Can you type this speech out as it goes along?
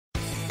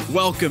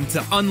Welcome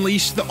to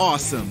Unleash the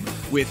Awesome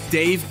with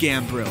Dave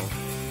Gambrill.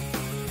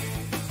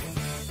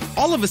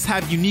 All of us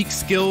have unique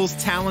skills,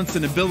 talents,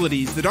 and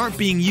abilities that aren't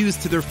being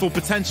used to their full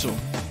potential.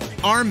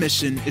 Our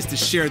mission is to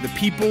share the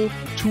people,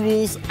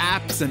 tools,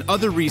 apps, and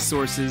other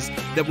resources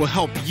that will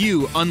help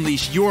you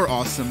unleash your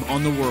awesome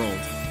on the world.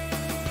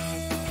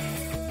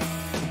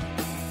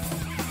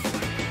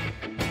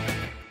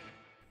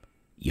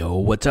 Yo,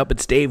 what's up?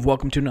 It's Dave.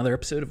 Welcome to another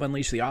episode of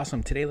Unleash the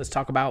Awesome. Today, let's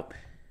talk about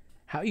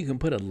how you can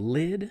put a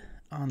lid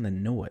on the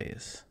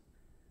noise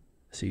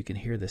so you can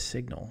hear the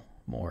signal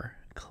more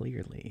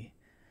clearly.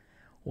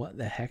 What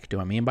the heck do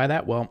I mean by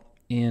that? Well,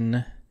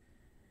 in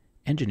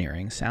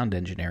engineering, sound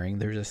engineering,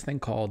 there's this thing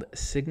called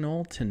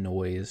signal to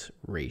noise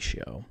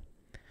ratio.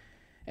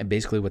 And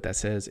basically what that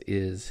says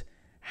is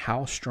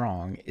how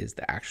strong is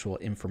the actual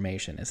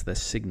information, is the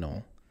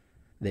signal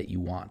that you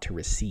want to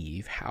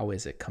receive, how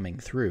is it coming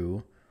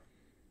through,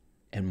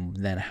 and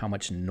then how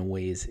much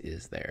noise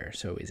is there.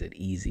 So is it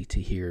easy to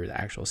hear the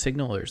actual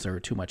signal, or is there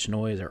too much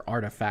noise or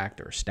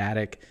artifact or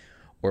static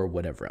or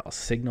whatever else?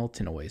 Signal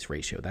to noise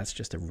ratio. That's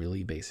just a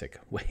really basic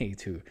way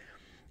to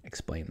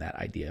explain that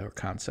idea or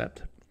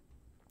concept.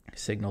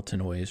 Signal to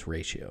noise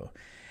ratio.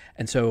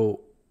 And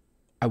so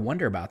I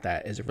wonder about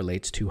that as it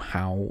relates to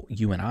how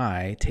you and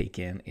I take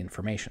in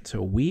information.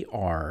 So we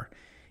are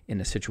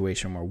in a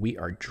situation where we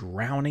are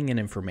drowning in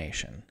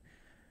information,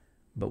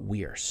 but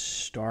we are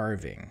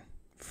starving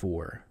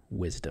for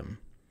wisdom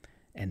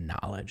and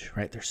knowledge,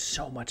 right? There's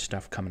so much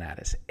stuff coming at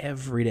us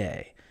every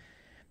day.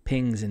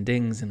 Pings and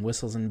dings and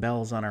whistles and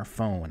bells on our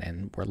phone.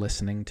 And we're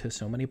listening to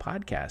so many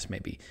podcasts,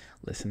 maybe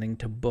listening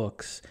to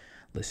books,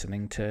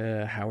 listening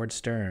to Howard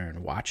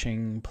Stern,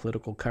 watching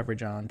political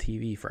coverage on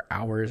TV for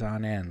hours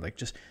on end, like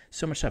just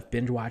so much stuff,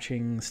 binge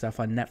watching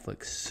stuff on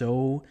Netflix,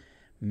 so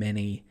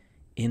many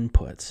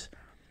inputs.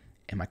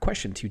 And my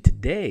question to you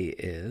today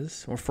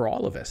is, or for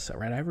all of us,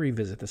 right? I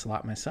revisit this a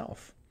lot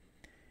myself.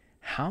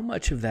 How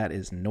much of that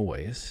is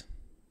noise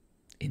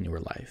in your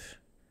life?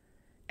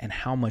 And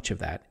how much of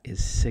that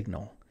is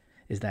signal?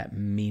 Is that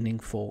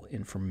meaningful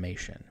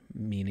information,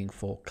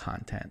 meaningful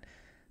content,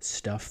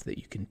 stuff that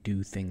you can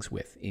do things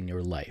with in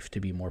your life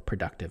to be more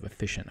productive,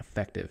 efficient,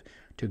 effective,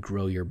 to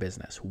grow your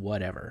business,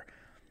 whatever?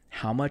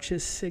 How much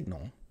is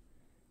signal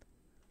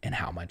and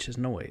how much is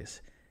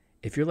noise?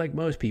 If you're like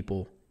most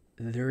people,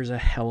 there's a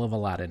hell of a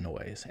lot of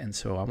noise. And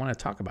so I want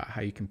to talk about how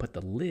you can put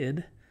the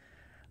lid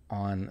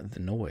on the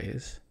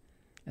noise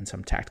and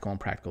some tactical and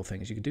practical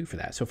things you could do for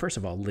that. So first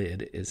of all,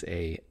 LID is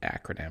a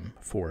acronym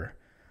for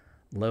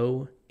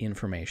Low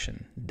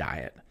Information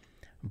Diet.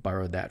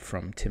 Borrowed that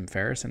from Tim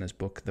Ferriss in his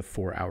book, The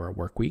 4-Hour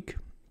Workweek.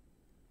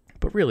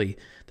 But really,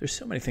 there's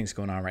so many things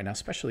going on right now,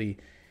 especially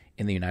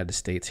in the United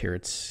States here.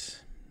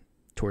 It's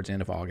towards the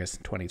end of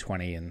August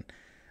 2020, and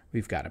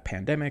we've got a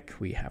pandemic.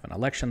 We have an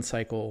election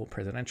cycle,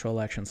 presidential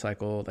election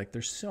cycle. Like,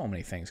 there's so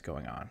many things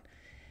going on.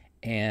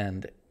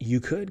 And you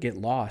could get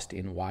lost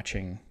in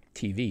watching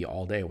TV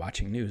all day,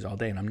 watching news all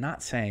day. And I'm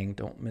not saying,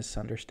 don't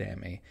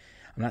misunderstand me,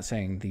 I'm not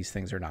saying these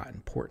things are not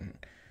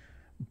important.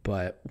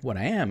 But what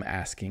I am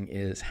asking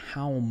is,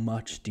 how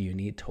much do you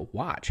need to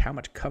watch? How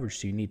much coverage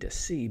do you need to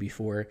see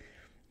before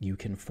you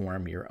can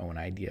form your own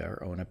idea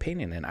or own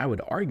opinion? And I would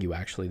argue,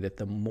 actually, that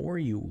the more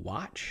you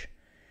watch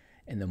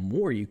and the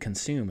more you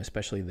consume,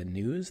 especially the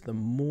news, the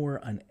more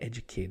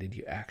uneducated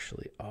you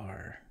actually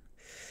are.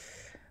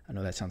 I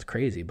know that sounds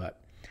crazy,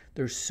 but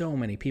there's so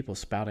many people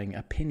spouting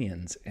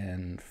opinions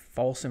and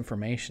false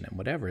information and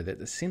whatever that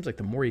it seems like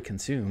the more you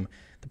consume,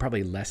 the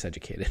probably less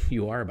educated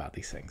you are about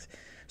these things.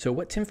 So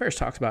what Tim Ferriss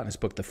talks about in his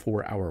book, The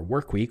 4-Hour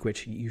Workweek,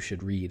 which you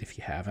should read if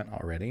you haven't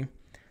already.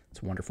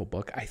 It's a wonderful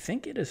book. I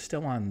think it is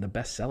still on the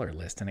bestseller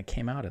list, and it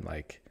came out in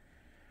like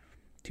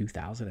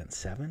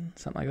 2007,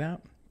 something like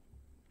that.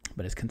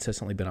 But it's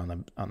consistently been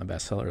on the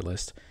bestseller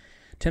list.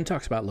 Tim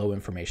talks about low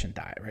information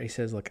diet, right? He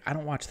says, look, I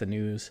don't watch the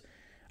news.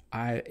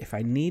 If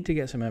I need to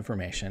get some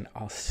information,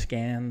 I'll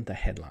scan the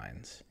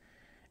headlines.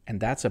 And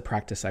that's a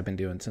practice I've been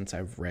doing since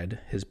I've read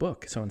his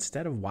book. So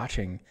instead of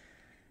watching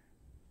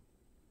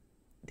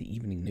the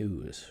evening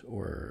news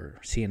or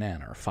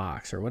CNN or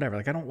Fox or whatever,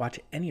 like I don't watch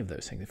any of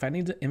those things. If I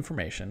need the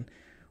information,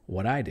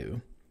 what I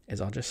do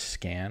is I'll just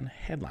scan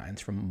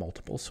headlines from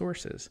multiple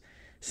sources.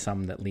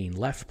 Some that lean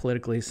left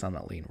politically, some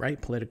that lean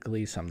right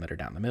politically, some that are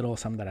down the middle,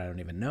 some that I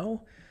don't even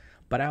know.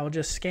 But I'll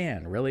just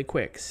scan really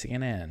quick,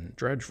 CNN,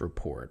 Drudge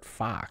Report,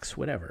 Fox,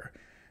 whatever,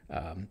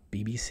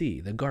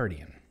 BBC, The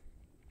Guardian,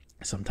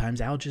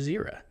 sometimes Al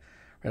Jazeera.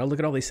 Right? I'll look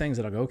at all these things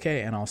and I'll go,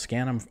 okay, and I'll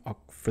scan them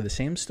for the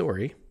same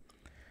story.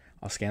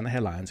 I'll scan the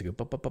headlines and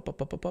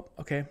go,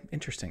 okay,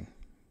 interesting.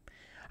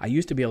 I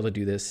used to be able to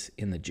do this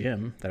in the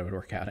gym that I would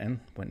work out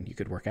in, when you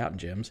could work out in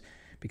gyms,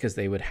 because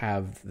they would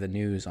have the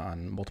news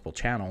on multiple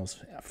channels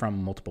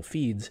from multiple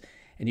feeds,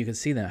 and you could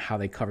see them how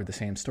they covered the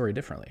same story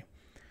differently.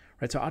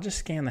 Right, so I'll just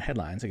scan the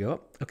headlines and go,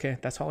 oh, okay,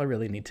 that's all I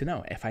really need to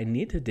know. If I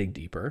need to dig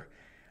deeper,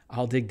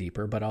 I'll dig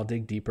deeper, but I'll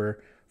dig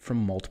deeper from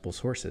multiple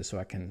sources so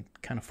I can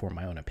kind of form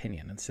my own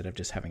opinion instead of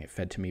just having it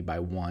fed to me by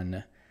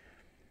one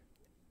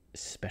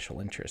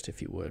special interest,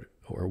 if you would,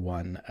 or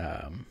one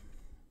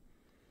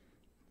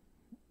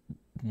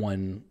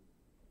one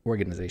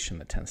organization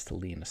that tends to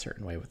lean a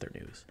certain way with their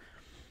news.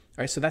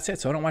 All right, so that's it.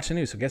 So I don't watch the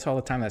news. So guess all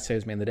the time that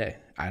saves me in the day.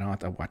 I don't have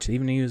to watch the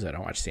evening news. I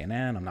don't watch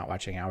CNN. I'm not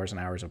watching hours and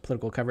hours of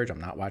political coverage. I'm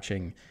not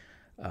watching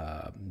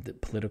the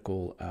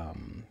political,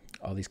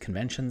 all these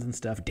conventions and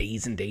stuff,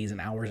 days and days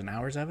and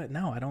hours of it.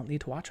 No, I don't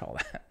need to watch all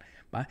that.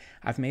 But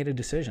I've made a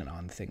decision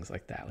on things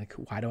like that. Like,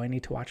 why do I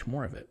need to watch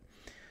more of it?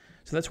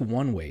 So that's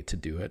one way to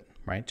do it,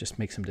 right? Just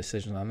make some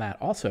decisions on that.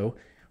 Also,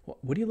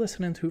 what are you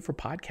listening to for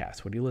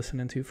podcasts? What are you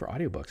listening to for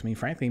audiobooks? I mean,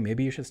 frankly,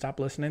 maybe you should stop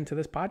listening to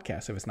this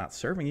podcast if it's not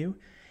serving you,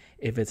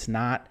 if it's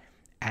not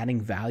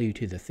adding value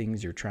to the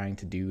things you're trying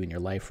to do in your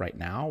life right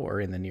now or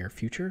in the near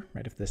future,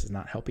 right? If this is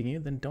not helping you,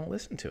 then don't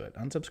listen to it.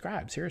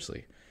 Unsubscribe,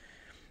 seriously.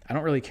 I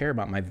don't really care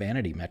about my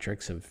vanity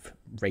metrics of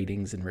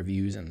ratings and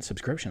reviews and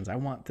subscriptions. I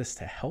want this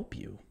to help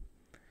you.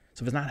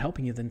 So if it's not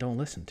helping you, then don't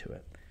listen to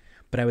it.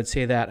 But I would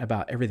say that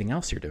about everything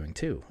else you're doing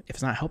too. If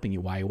it's not helping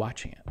you, why are you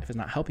watching it? If it's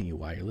not helping you,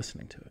 why are you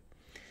listening to it?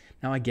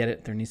 Now, I get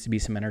it. There needs to be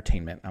some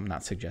entertainment. I'm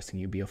not suggesting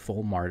you be a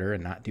full martyr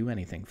and not do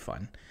anything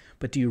fun.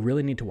 But do you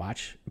really need to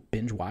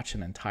binge watch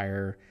an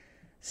entire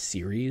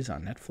series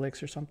on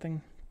Netflix or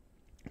something?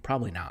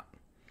 Probably not.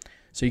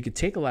 So you could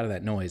take a lot of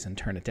that noise and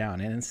turn it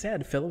down and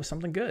instead fill it with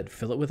something good.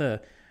 Fill it with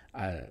a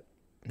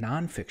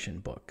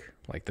nonfiction book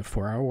like The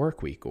 4-Hour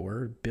Workweek,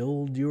 or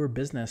build your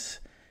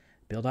business,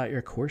 build out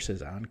your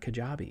courses on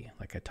Kajabi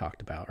like I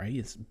talked about, right?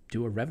 You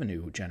do a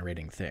revenue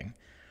generating thing.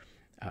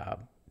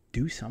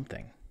 Do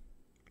something.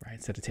 Right?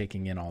 Instead of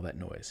taking in all that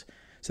noise.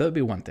 So that would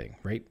be one thing,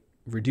 right?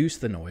 Reduce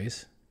the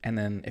noise. And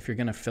then if you're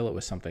going to fill it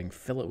with something,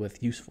 fill it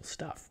with useful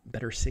stuff,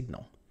 better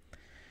signal.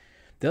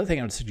 The other thing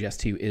I would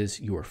suggest to you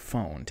is your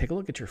phone. Take a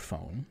look at your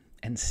phone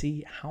and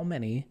see how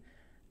many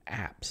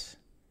apps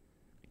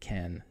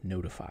can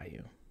notify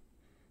you,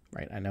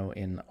 right? I know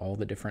in all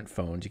the different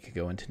phones, you can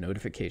go into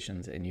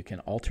notifications and you can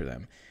alter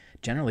them.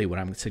 Generally, what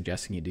I'm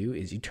suggesting you do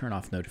is you turn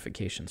off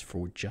notifications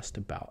for just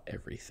about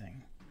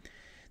everything.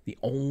 The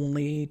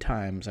only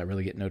times I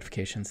really get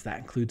notifications, that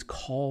includes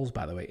calls,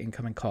 by the way,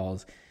 incoming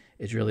calls,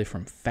 is really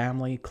from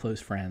family,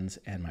 close friends,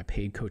 and my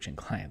paid coaching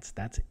clients.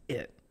 That's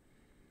it.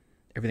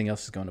 Everything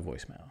else is going to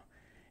voicemail.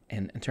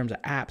 And in terms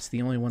of apps,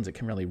 the only ones that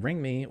can really ring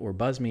me or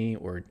buzz me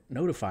or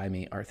notify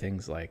me are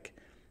things like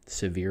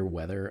severe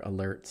weather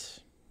alerts.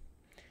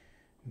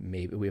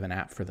 Maybe we have an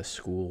app for the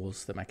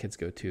schools that my kids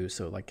go to.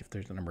 So like if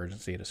there's an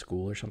emergency at a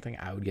school or something,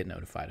 I would get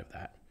notified of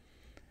that.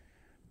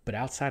 But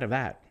outside of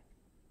that,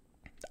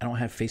 I don't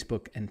have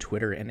Facebook and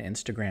Twitter and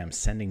Instagram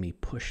sending me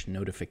push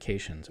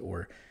notifications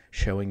or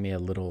showing me a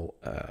little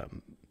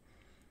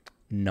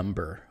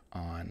number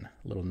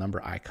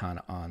icon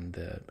on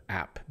the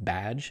app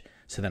badge.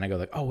 So then I go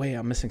like, oh wait,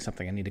 I'm missing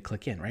something. I need to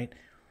click in, right?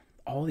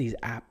 All these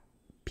app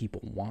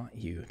people want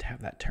you to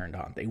have that turned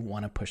on. They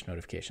want to push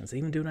notifications. They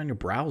even do it on your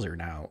browser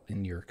now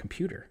in your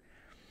computer.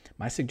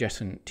 My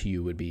suggestion to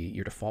you would be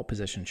your default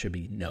position should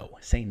be no.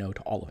 Say no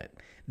to all of it.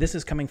 This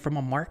is coming from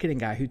a marketing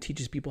guy who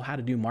teaches people how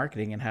to do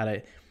marketing and how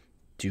to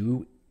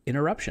do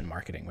interruption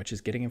marketing, which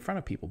is getting in front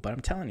of people. But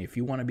I'm telling you, if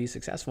you want to be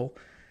successful,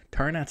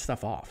 turn that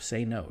stuff off.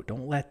 Say no.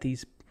 Don't let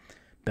these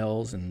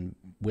bells and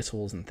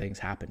whistles and things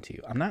happen to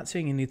you. I'm not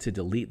saying you need to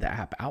delete the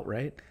app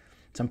outright.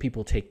 Some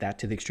people take that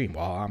to the extreme.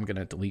 Well, I'm going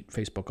to delete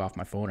Facebook off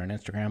my phone and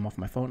Instagram off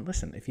my phone.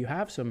 Listen, if you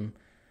have some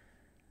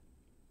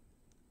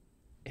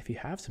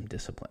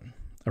discipline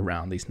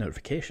around these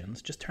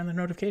notifications, just turn the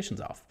notifications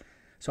off.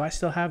 So I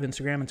still have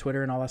Instagram and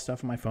Twitter and all that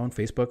stuff on my phone,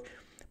 Facebook,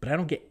 but I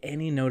don't get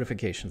any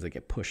notifications that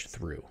get pushed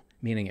through.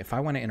 Meaning if I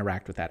want to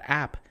interact with that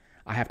app,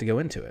 I have to go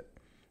into it.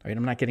 Right?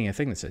 I'm not getting a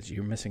thing that says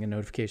you're missing a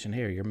notification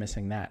here, you're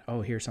missing that.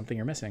 Oh, here's something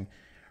you're missing.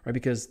 Right?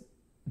 Because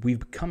we've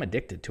become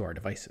addicted to our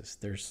devices.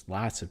 There's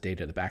lots of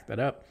data to back that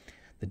up.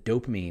 The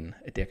dopamine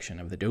addiction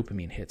of the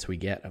dopamine hits we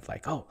get of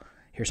like, oh,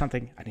 here's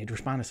something, I need to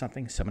respond to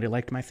something. Somebody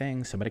liked my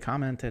thing, somebody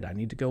commented, I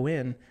need to go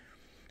in.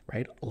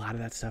 Right? A lot of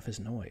that stuff is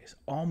noise.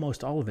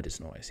 Almost all of it is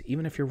noise.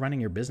 Even if you're running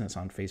your business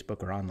on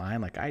Facebook or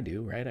online like I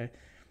do, right?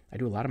 I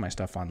do a lot of my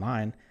stuff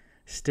online.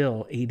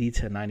 Still, 80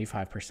 to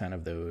 95%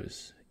 of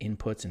those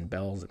inputs and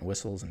bells and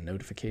whistles and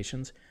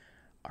notifications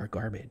are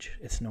garbage.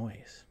 It's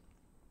noise.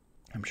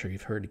 I'm sure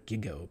you've heard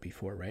GIGO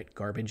before, right?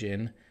 Garbage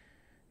in,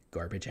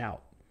 garbage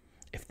out.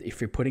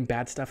 If you're putting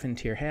bad stuff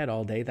into your head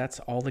all day, that's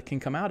all that can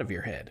come out of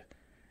your head.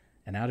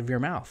 And out of your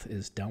mouth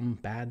is dumb,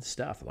 bad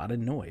stuff, a lot of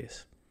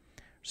noise.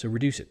 So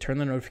reduce it. Turn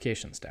the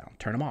notifications down.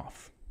 Turn them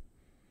off.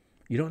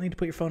 You don't need to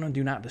put your phone on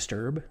Do Not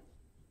Disturb.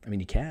 I mean,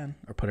 you can.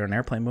 Or put it on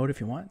airplane mode if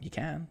you want. You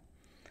can.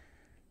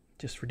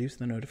 Just reduce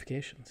the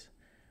notifications.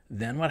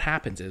 Then what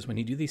happens is when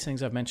you do these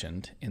things I've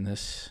mentioned in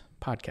this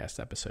podcast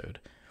episode,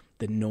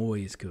 the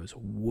noise goes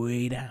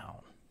way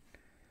down.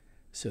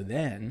 So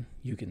then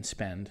you can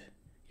spend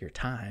your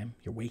time,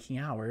 your waking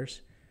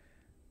hours,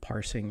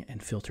 parsing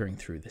and filtering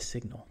through the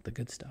signal, the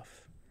good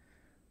stuff.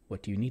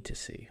 What do you need to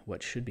see?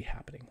 What should be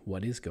happening?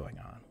 What is going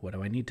on? What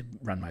do I need to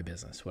run my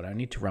business? What do I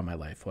need to run my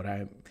life? What do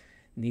I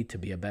need to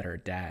be a better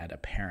dad, a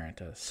parent,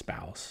 a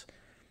spouse,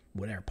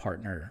 whatever,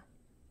 partner?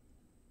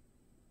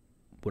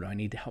 What do I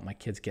need to help my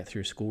kids get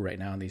through school right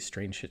now in these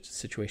strange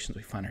situations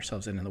we find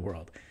ourselves in the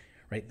world?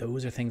 right?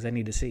 Those are things I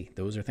need to see.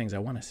 Those are things I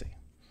want to see.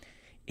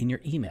 In your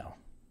email,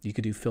 you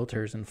could do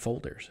filters and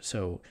folders.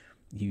 So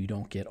you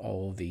don't get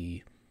all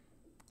the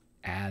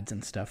ads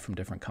and stuff from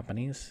different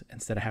companies.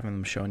 Instead of having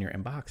them show in your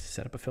inbox,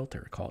 set up a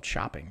filter called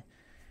shopping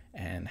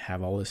and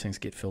have all those things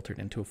get filtered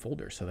into a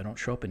folder so they don't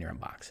show up in your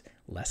inbox.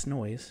 Less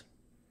noise,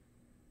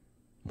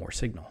 more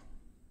signal.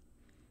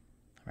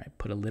 All right,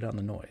 put a lid on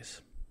the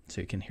noise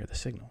so you can hear the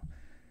signal.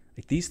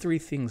 Like these three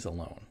things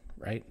alone,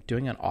 right?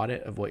 Doing an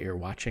audit of what you're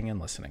watching and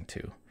listening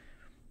to,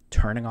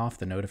 turning off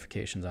the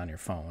notifications on your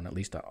phone, at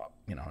least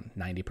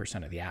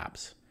 90% of the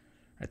apps,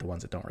 right? The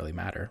ones that don't really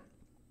matter.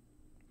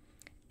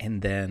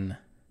 And then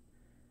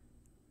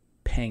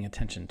paying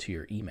attention to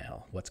your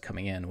email, what's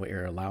coming in, what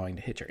you're allowing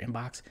to hit your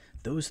inbox.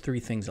 Those three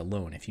things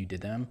alone, if you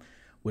did them,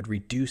 would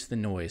reduce the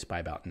noise by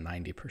about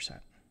 90%.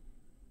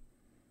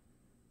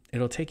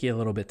 It'll take you a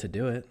little bit to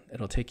do it.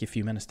 It'll take you a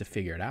few minutes to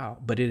figure it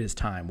out, but it is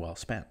time well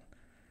spent.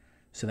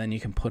 So then you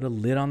can put a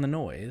lid on the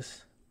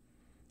noise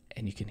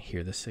and you can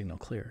hear the signal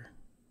clearer.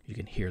 You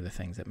can hear the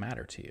things that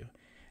matter to you.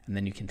 And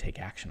then you can take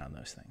action on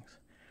those things.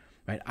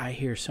 Right? I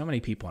hear so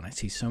many people and I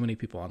see so many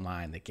people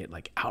online that get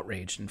like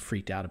outraged and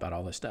freaked out about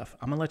all this stuff.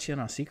 I'm going to let you in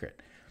on a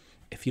secret.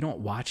 If you don't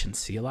watch and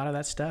see a lot of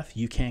that stuff,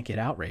 you can't get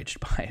outraged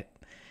by it.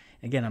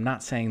 Again, I'm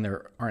not saying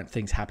there aren't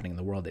things happening in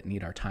the world that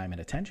need our time and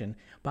attention,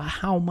 but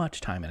how much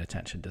time and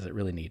attention does it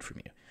really need from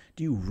you?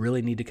 Do you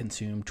really need to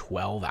consume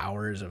 12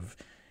 hours of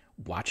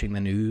watching the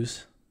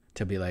news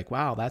to be like,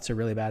 wow, that's a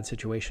really bad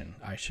situation.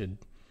 I should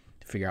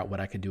figure out what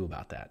I could do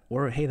about that.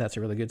 Or, hey, that's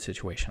a really good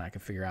situation. I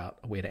can figure out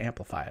a way to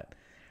amplify it.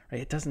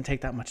 Right? It doesn't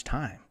take that much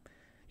time.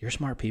 You're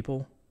smart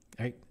people.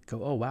 Right?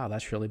 Go, oh, wow,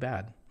 that's really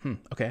bad.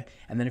 Okay.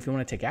 And then if you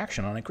want to take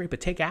action on it, great,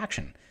 but take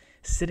action.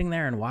 Sitting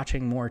there and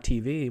watching more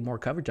TV, more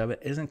coverage of it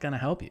isn't going to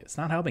help you. It's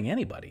not helping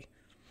anybody.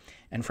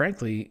 And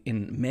frankly,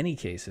 in many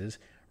cases,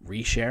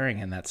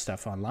 resharing and that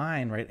stuff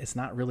online, right, it's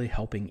not really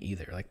helping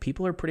either. Like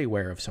people are pretty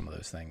aware of some of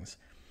those things.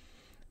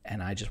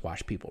 And I just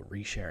watch people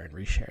reshare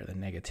the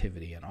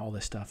negativity and all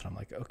this stuff. And I'm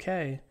like,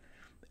 okay,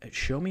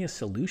 show me a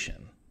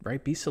solution,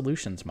 right? Be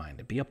solutions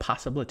minded. Be a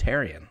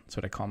possibilitarian. That's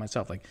what I call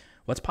myself. Like,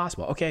 what's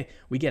possible? Okay,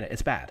 we get it.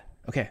 It's bad.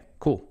 Okay,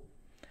 cool.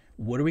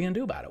 What are we going to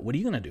do about it? What are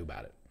you going to do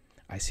about it?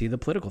 I see the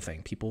political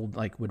thing. People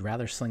like would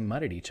rather sling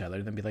mud at each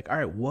other than be like, all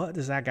right, what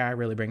does that guy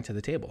really bring to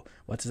the table?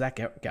 What does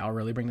that gal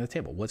really bring to the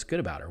table? What's good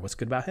about her? What's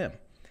good about him?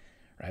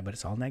 Right? But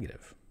it's all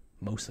negative,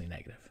 mostly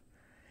negative.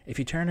 If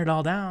you turn it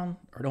all down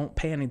or don't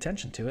pay any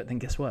attention to it, then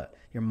guess what?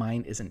 Your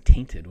mind isn't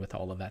tainted with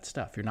all of that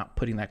stuff. You're not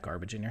putting that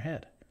garbage in your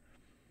head.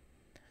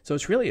 So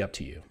it's really up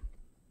to you.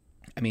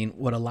 I mean,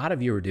 what a lot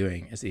of you are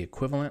doing is the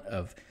equivalent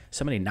of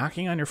somebody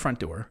knocking on your front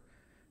door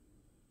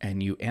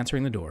and you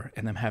answering the door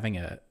and them having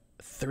a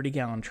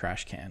 30-gallon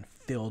trash can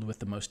filled with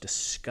the most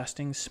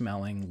disgusting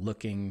smelling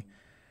looking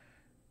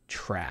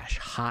trash,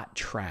 hot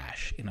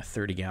trash in a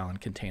 30-gallon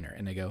container.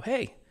 And they go,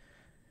 hey, do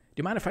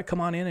you mind if I come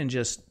on in and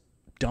just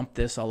dump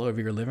this all over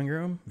your living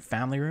room,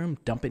 family room,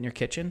 dump it in your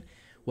kitchen?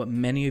 What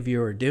many of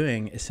you are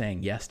doing is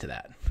saying yes to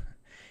that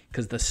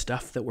because the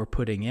stuff that we're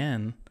putting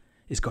in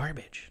is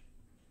garbage.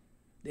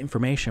 The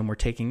information we're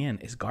taking in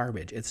is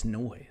garbage. It's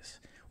noise.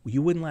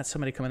 You wouldn't let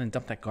somebody come in and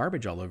dump that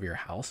garbage all over your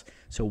house.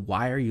 So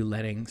why are you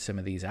letting some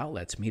of these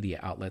outlets, media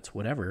outlets,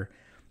 whatever,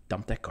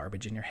 dump that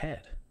garbage in your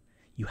head?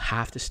 You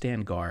have to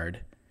stand guard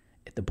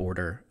at the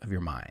border of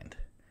your mind,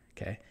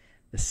 okay?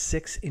 The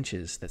 6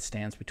 inches that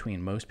stands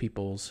between most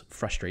people's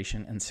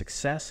frustration and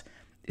success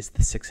is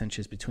the 6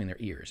 inches between their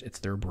ears. It's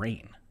their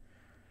brain.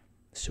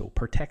 So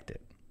protect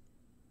it.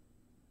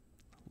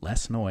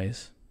 Less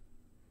noise,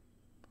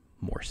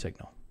 more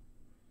signal.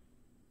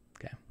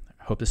 Okay,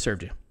 I hope this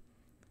served you.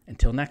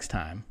 Until next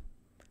time,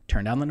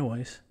 turn down the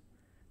noise,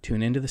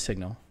 tune into the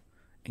signal,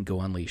 and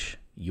go unleash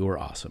your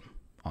awesome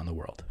on the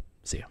world.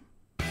 See ya.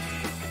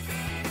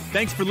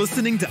 Thanks for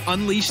listening to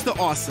Unleash the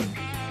Awesome.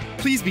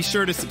 Please be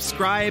sure to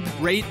subscribe,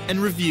 rate, and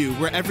review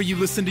wherever you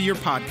listen to your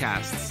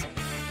podcasts.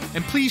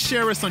 And please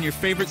share us on your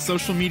favorite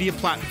social media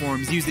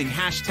platforms using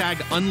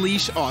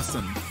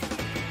 #UnleashAwesome.